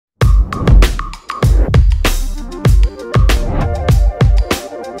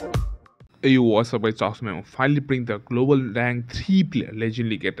Hey, what's up, guys? Awesome. I'm finally playing the global rank 3 player Legend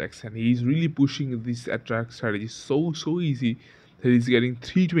League attacks, and he's really pushing this attack strategy so easy that he's getting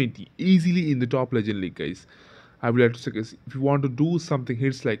 320 easily in the top Legend League, guys. I would like to say, guys, if you want to do something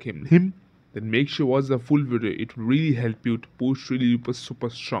hits like him, then make sure watch the full video. It will really help you to push really super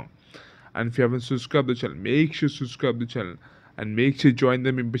strong. And if you haven't subscribed the channel, make sure subscribe the channel and make sure join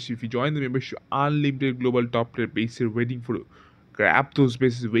the membership. If you join the membership, unlimited global top player base here waiting for you. Grab those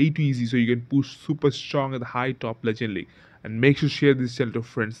bases way too easy so you can push super strong at the high top Legend League. And make sure share this channel to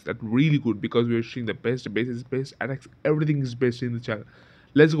friends. That's really good because we're showing the best bases, best attacks, everything is best in the channel.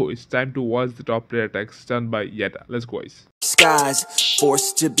 Let's go. It's time to watch the top player attacks done by Yatta. Let's go, guys. Skies,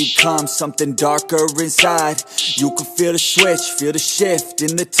 forced to become something darker inside. You can feel the switch, feel the shift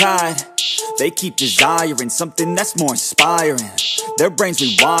in the tide. They keep desiring something that's more inspiring. Their brains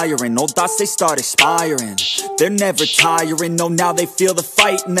rewiring, old thoughts they start expiring. They're never tiring, no, now they feel the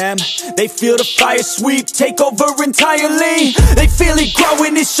fight in them. They feel the fire sweep, take over entirely. They feel it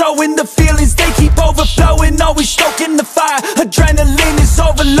growing, it's showing the feelings. They keep overflowing, always stoking the fire. Adrenaline is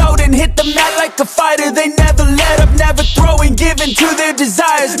overloading, hit the mat like a fighter. They never let up, never throwing, giving to their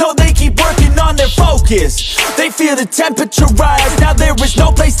desires. No, they keep working on their focus. They feel the temperature rise, now there is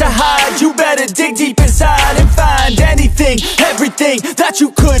no place to hide. You better dig deep inside and find anything, everything that you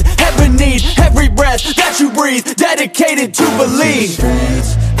could ever need. Every breath that you breathe, dedicated to believe.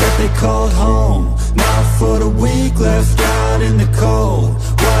 Streets that they called home, not for the weak, left out in the cold.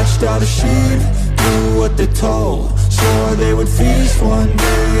 Watched all the sheep do what they're told, swore they would feast one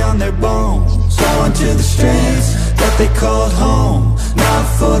day on their bones. On to the streets that they called home, not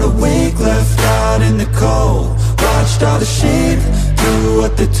for the weak, left out in the cold. Watched all the sheep do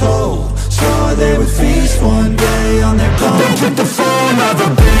what they're told, swore they would feast one day on their bones. They took the form of a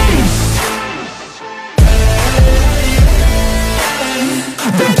beast.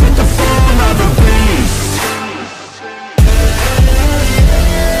 They took the form of a beast.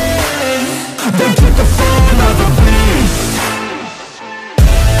 They took the form of a beast.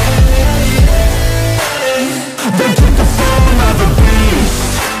 They took the form of a beast.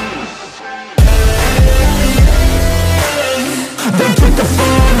 They took the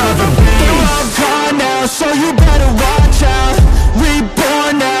form of a beast. They're all gone now, so you better watch out.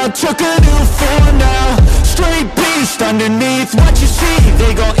 Reborn now, took a new form now. Straight beast underneath what you see.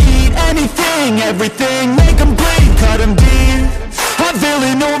 They gon' eat anything, everything, make them bleed, cut them deep. A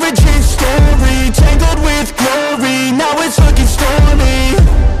villain origin story, tangled with glory, now it's looking stormy.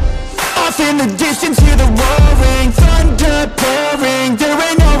 Off in the distance, hear the roaring, thunder pouring, there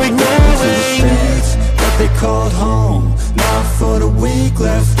ain't no ignoring. Streets that they called home, not for the weak,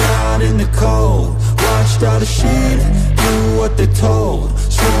 left out in the cold. Watched all the sheep do what they're told,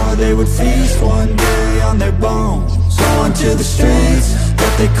 swore they would feast one day on their bones. On to the streets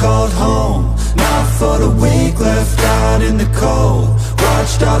that they called home, not for the weak, left out in the cold.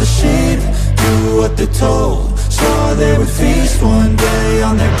 Watched all the sheep do what they're told, swore they would feast one day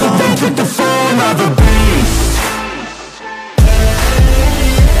on their bones. They took the form of a beast.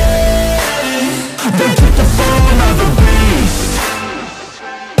 They took the form of a beast.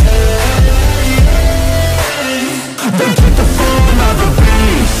 They took the form of a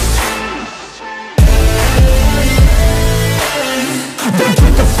beast. They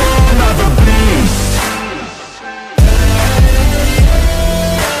took the form of a beast.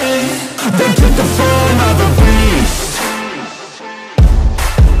 They took the form of a beast.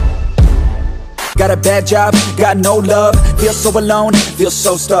 Got a bad job, got no love, feel so alone, feel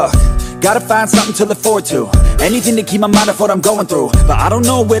so stuck. Gotta find something to look forward to, anything to keep my mind off what I'm going through. But I don't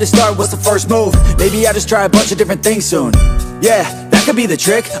know where to start, what's the first move? Maybe I just try a bunch of different things soon. Yeah, that could be the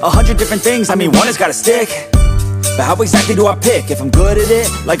trick, 100 different things, I mean one has gotta stick. But how exactly do I pick? If I'm good at it,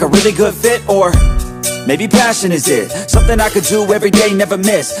 like a really good fit, or maybe passion is it? Something I could do every day, never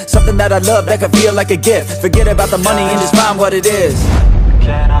miss. Something that I love, that could feel like a gift. Forget about the money and just find what it is.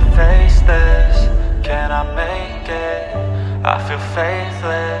 Can I face this? Can I make it? I feel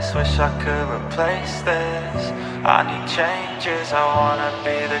faithless, wish I could replace this. I need changes, I wanna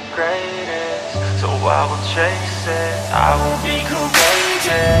be the greatest. So I will chase it, I will be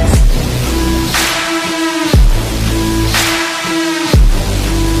courageous.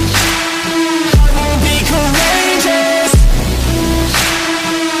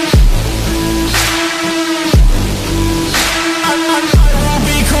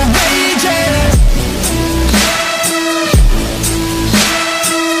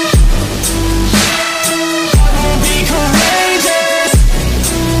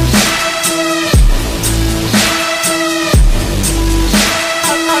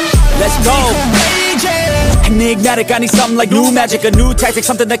 Let's go. enigmatic. I need something like new magic, a new tactic,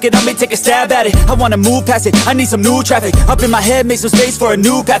 something that can help me take a stab at it. I wanna move past it, I need some new traffic. Up in my head, make some space for a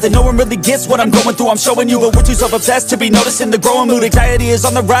new path. And no one really gets what I'm going through, I'm showing you. But we're too self-obsessed to be noticing the growing mood. Anxiety is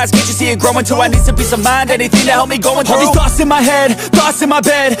on the rise, can't you see it growing too? I need some peace of mind, anything to help me going through. All these thoughts in my head, thoughts in my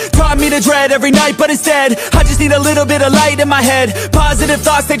bed, taught me to dread every night, but instead I just need a little bit of light in my head. Positive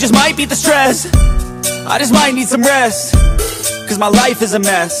thoughts, they just might beat the stress. I just might need some rest, cause my life is a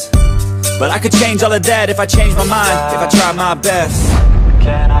mess. But I could change all of that if I change my mind, if I try my best.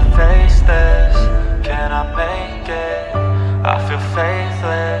 Can I face this? Can I make it? I feel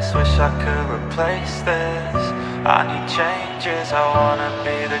faithless, wish I could replace this. I need changes, I wanna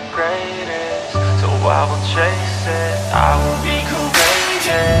be the greatest. So I will chase it, I will be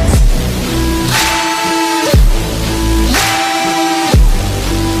courageous.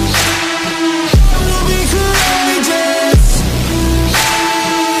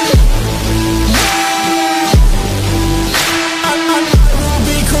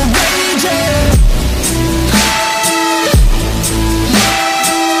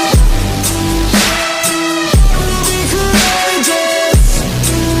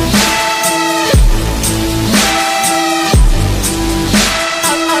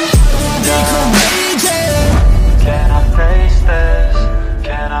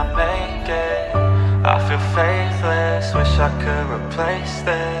 Faithless, wish I could replace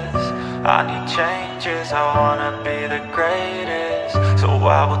this. I need changes, I wanna be the greatest. So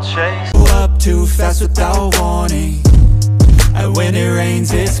I will chase. Up too fast without warning, and when it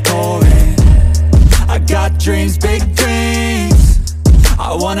rains it's pouring. I got dreams, big dreams,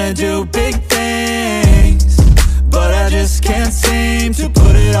 I wanna do big things, but I just can't seem to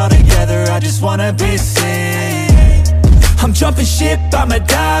put it all together. I just wanna be seen. I'm jumping ship, I'm a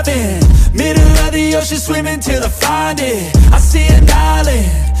diving, middle of the ocean, swimming till I find it. I see an island,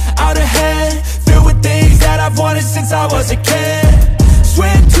 out ahead, filled with things that I've wanted since I was a kid.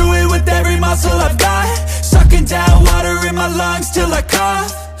 Swim to it with every muscle I've got, sucking down water in my lungs till I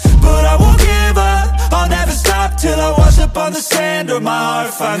cough. But I won't give up, I'll never stop, till I wash up on the sand or my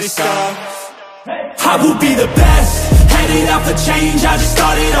heart finally stops. I will be the best, headed out for change, I just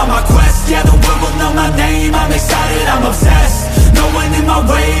started on my quest. Yeah, the world will know my name, I'm excited, I'm obsessed. No one in my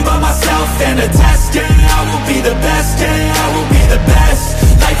way but myself and a test. Yeah, I will be the best, yeah, I will be the best.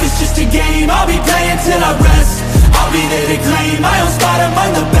 Life is just a game, I'll be playing till I rest. I'll be there to claim my own spot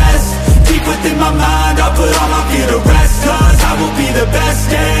among the best. Deep within my mind, I'll put all my fear to rest. Cause I will be the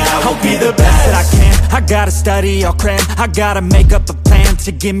best, yeah, I'll be the best that I can. I gotta study, I'll cram, I gotta make up a plan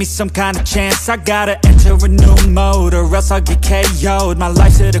to give me some kind of chance. I gotta enter a new mode or else I'll get KO'd. My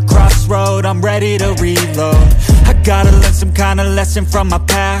life's at a crossroad, I'm ready to reload. I gotta learn some kind of lesson from my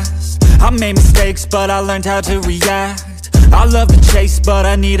past. I made mistakes but I learned how to react. I love the chase but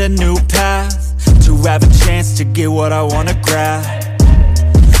I need a new path, to have a chance to get what I wanna grab.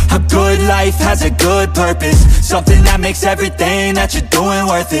 A good life has a good purpose, something that makes everything that you're doing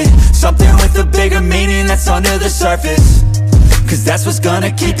worth it. Something with a bigger meaning that's under the surface, cause that's what's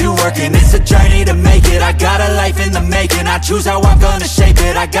gonna keep you working. It's a journey to make it, I got a life in the making. I choose how I'm gonna shape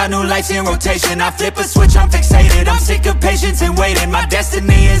it, I got new lights in rotation. I flip a switch, I'm fixated, I'm sick of patience and waiting. My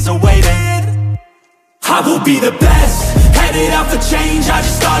destiny is awaiting. I will be the best, headed out for change, I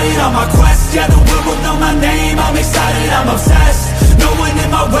just started on my quest. Yeah, the world will know my name, I'm excited, I'm obsessed. No one in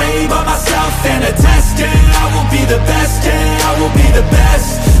my way but myself and a test. Yeah, I will be the best, yeah, I will be the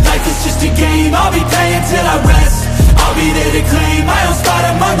best. Life is just a game, I'll be playing till I rest. I'll be there to claim my own spot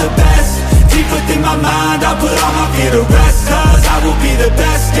among the best. Deep within my mind, I'll put all my fear to rest. Cause I will be the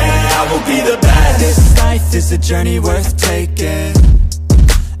best, yeah, I will be the best. This life is a journey worth taking,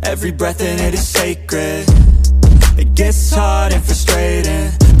 every breath in it is sacred. It gets hard and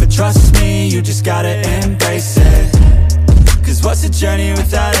frustrating, but trust me, you just gotta embrace it. Cause what's a journey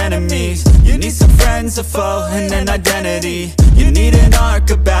without enemies? You need some friends, a foe, and an identity. You need an arc,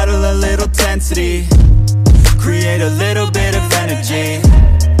 a battle, a little tensity. Create a little bit of energy.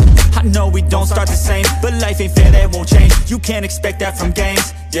 I know we don't start the same, but life ain't fair, that won't change. You can't expect that from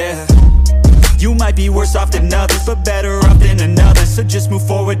games, yeah. You might be worse off than others, but better off than another. So just move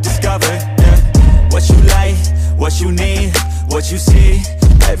forward, discover, yeah. What you like, what you need, what you see.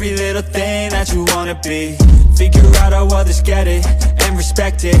 Every little thing that you wanna be. Figure out how others get it, and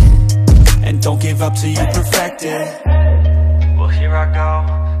respect it. And don't give up till you perfect it. Well, here I go,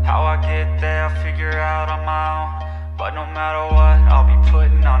 how I get there, I'll figure out on my own. But no matter what, I'll be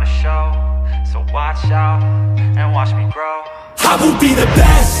putting on a show. So watch out, and watch me grow. I will be the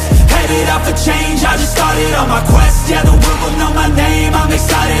best, headed out for change, I just started on my quest. Yeah, the world will know my name, I'm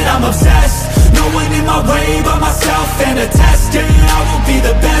excited, I'm obsessed. No one in my way but myself and a test. Yeah, I will be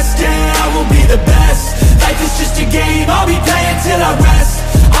the best, yeah, I will be the best. Life is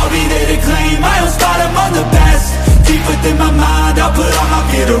within my mind, I'll put all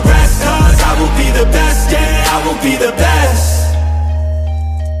my fear to rest. Cause I will be the best, yeah, I will be the best.